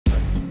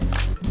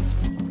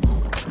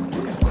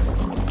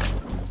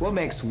what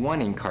makes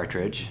one ink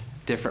cartridge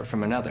different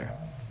from another?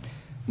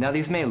 Now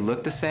these may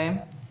look the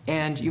same,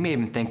 and you may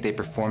even think they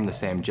perform the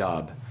same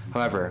job.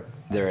 However,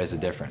 there is a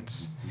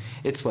difference.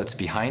 It's what's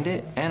behind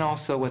it and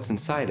also what's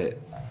inside it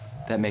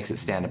that makes it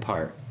stand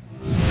apart.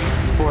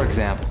 For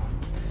example,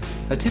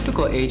 a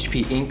typical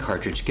HP ink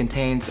cartridge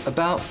contains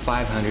about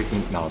 500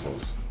 ink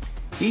nozzles.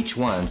 Each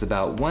one's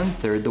about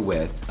 1/3 the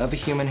width of a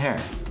human hair.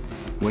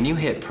 When you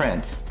hit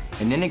print,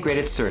 an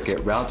integrated circuit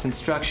routes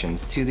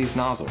instructions to these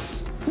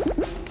nozzles.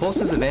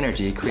 Pulses of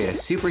energy create a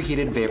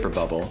superheated vapor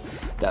bubble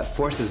that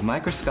forces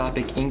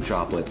microscopic ink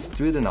droplets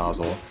through the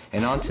nozzle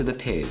and onto the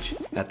page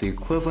at the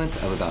equivalent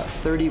of about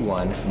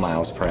 31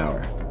 miles per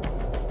hour.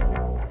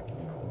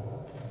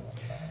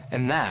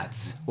 And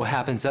that's what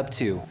happens up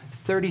to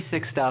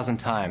 36,000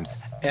 times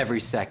every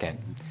second.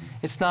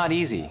 It's not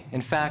easy.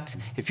 In fact,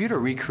 if you were to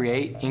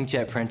recreate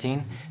inkjet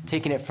printing,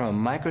 taking it from a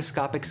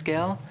microscopic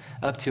scale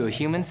up to a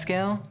human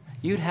scale,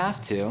 you'd have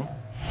to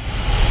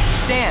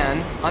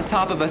stand on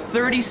top of a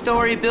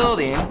 30-story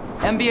building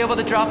and be able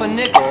to drop a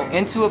nickel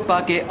into a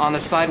bucket on the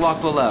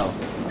sidewalk below.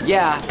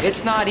 Yeah,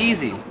 it's not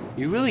easy.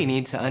 You really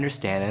need to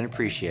understand and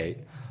appreciate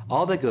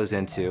all that goes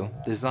into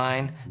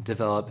design,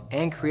 develop,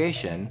 and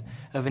creation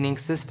of an ink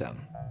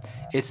system.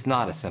 It's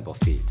not a simple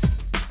feat.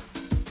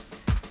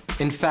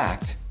 In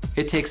fact,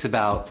 it takes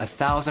about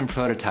 1,000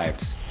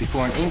 prototypes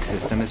before an ink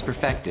system is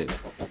perfected.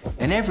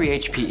 And every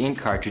HP ink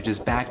cartridge is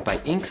backed by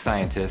ink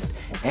scientists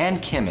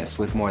and chemists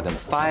with more than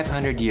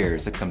 500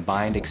 years of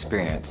combined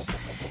experience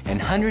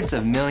and hundreds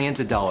of millions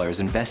of dollars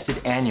invested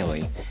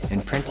annually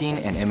in printing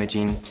and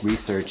imaging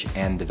research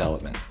and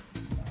development.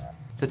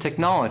 The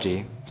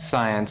technology,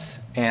 science,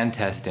 and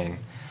testing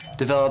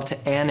developed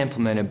and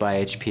implemented by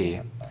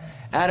HP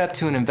add up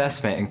to an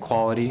investment in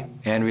quality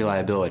and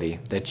reliability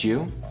that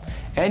you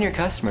and your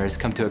customers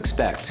come to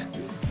expect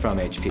from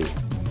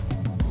HP.